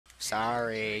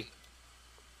Sorry.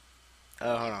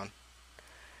 Oh, hold on.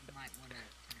 You might want to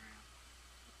turn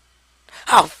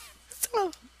around. Oh, son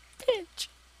of a bitch.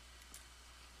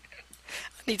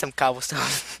 I need some cobblestone.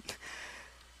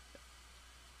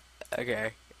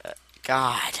 Okay.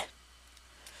 God.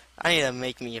 I need to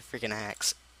make me a freaking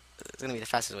axe. It's gonna be the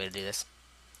fastest way to do this.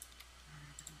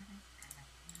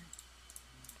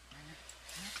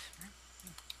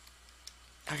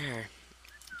 Okay.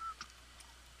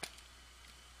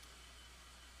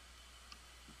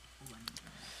 Ooh, I need to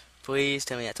turn around. Please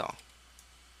tell me that's all.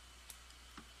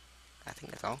 I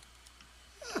think that's all.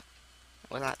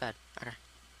 Well, not bad. Okay.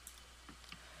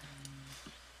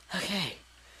 Okay.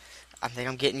 I think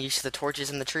I'm getting used to the torches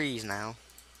and the trees now.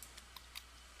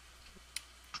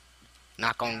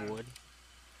 Knock on wood.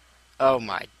 Oh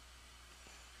my.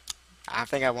 I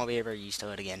think I won't be ever used to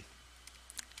it again.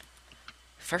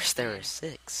 First there were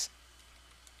 6.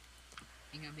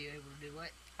 You gonna be able to do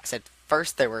what? I said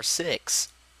first there were 6.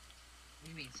 What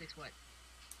do you mean, 6 what?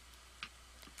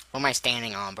 What am I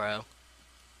standing on, bro?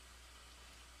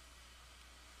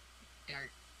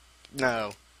 Dirt. No.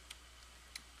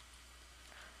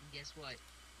 And guess what?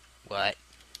 What?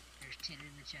 There's 10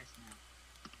 in the chest now.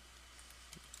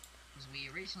 Because we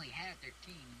originally had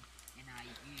 13, and I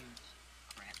used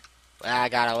crap. Well, I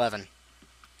got 11.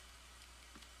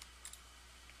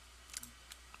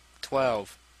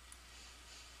 12.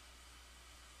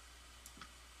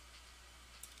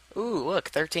 Ooh, look,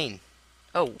 13.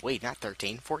 Oh, wait, not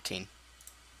 13, 14.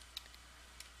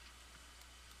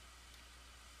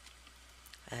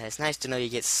 It's nice to know you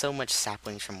get so much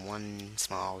saplings from one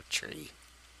small tree.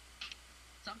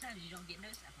 Sometimes you don't get no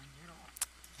saplings at all.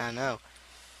 I know.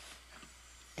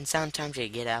 And sometimes you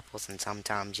get apples and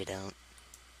sometimes you don't.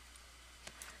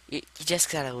 You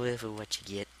just gotta live with what you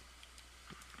get.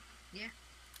 Yeah.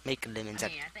 Make lemons I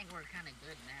mean, I think we're kind of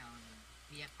good now. I mean,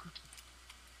 we have cookies.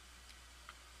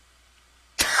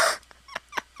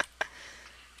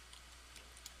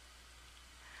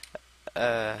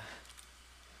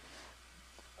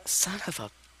 Son of a...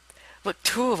 Look,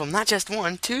 2 of them, not just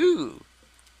 1, 2!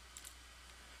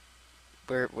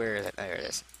 Where is it? There it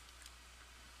is.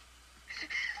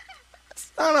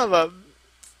 Son of a...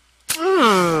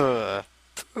 Ugh.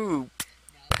 Poop.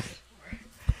 Now there's 4.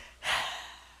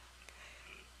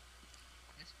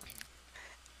 That's funny.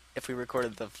 If we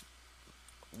recorded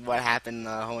what happened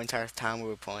the whole entire time we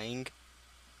were playing,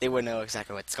 they would know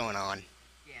exactly what's going on.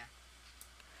 Yeah.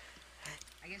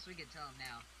 I guess we could tell him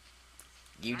now.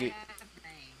 You I do... have a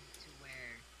thing to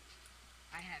where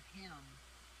I have him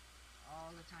all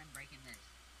the time breaking this.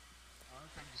 All the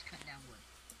time just cutting down wood.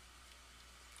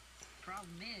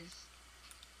 Problem is,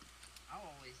 I'll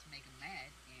always make him mad,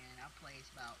 and I'll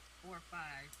place about 4 or 5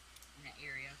 in that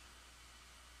area.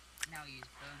 And I'll use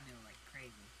bone meal like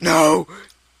crazy. No!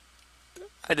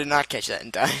 I did not catch that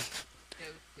in time.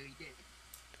 So you did.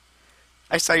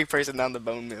 I saw you pressing down the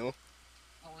bone meal.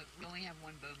 Oh, we only have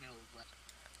 1 bone meal left.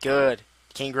 Good.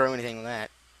 Can't grow anything with that.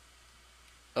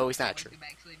 Oh, it's not Let's true. go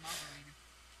back to the mob arena.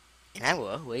 And I will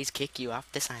always kick you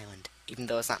off this island, even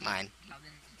though it's not mine. Now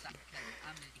then,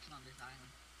 I'm the king on this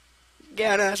island.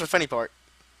 Yeah, no, that's the funny part.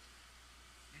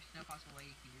 There's no possible way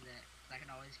you can do that. I can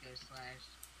always go slash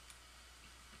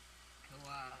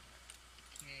co-op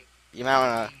kick. You might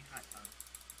wanna... hot dog.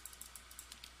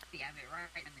 See, I have it right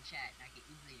in the chat, and I can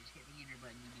easily just hit the enter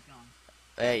button and be gone.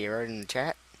 Hey, you wrote in the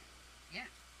chat?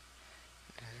 Yeah.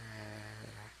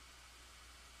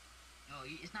 No,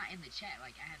 it's not in the chat.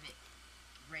 Like, I have it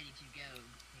ready to go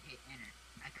to hit enter.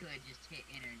 I could just hit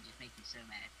enter and just make you so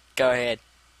mad. Go ahead.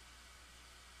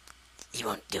 You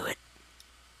won't do it.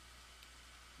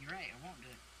 You're right, I won't do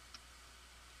it.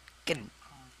 Good,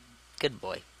 good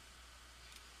boy.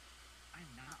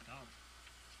 I'm not a dog.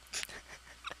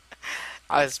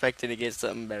 I was expecting to get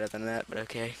something better than that, but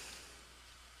okay.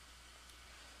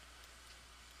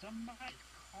 Somebody's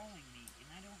calling me,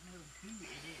 and I don't know who it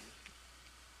is.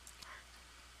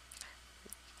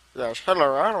 Yes,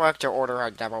 hello, I'd like to order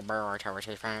a double barrel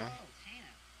turkey fan. Oh,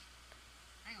 Tana.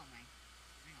 Hang on, man.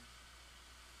 Hang on.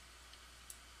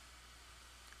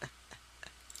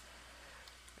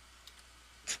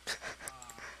 It's the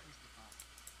fault.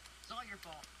 It's all your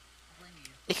fault. I blame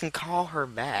you. You can call her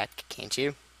back, can't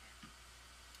you?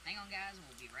 Hang on, guys.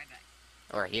 We'll be right back.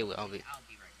 Or you will be. I'll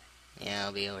be right back. Yeah,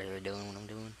 I'll be over here doing what I'm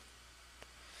doing.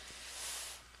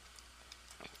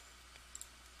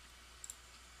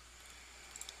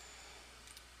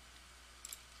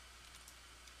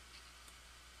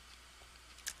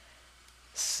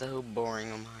 So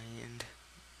boring on my end.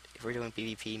 If we're doing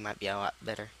PvP, might be a lot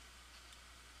better.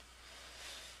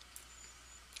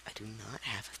 I do not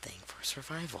have a thing for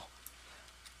survival.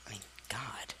 I mean,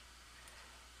 God.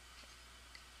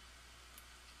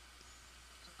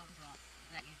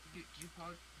 Did you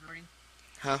pause recording?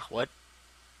 Huh? What?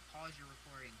 Pause your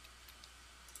recording.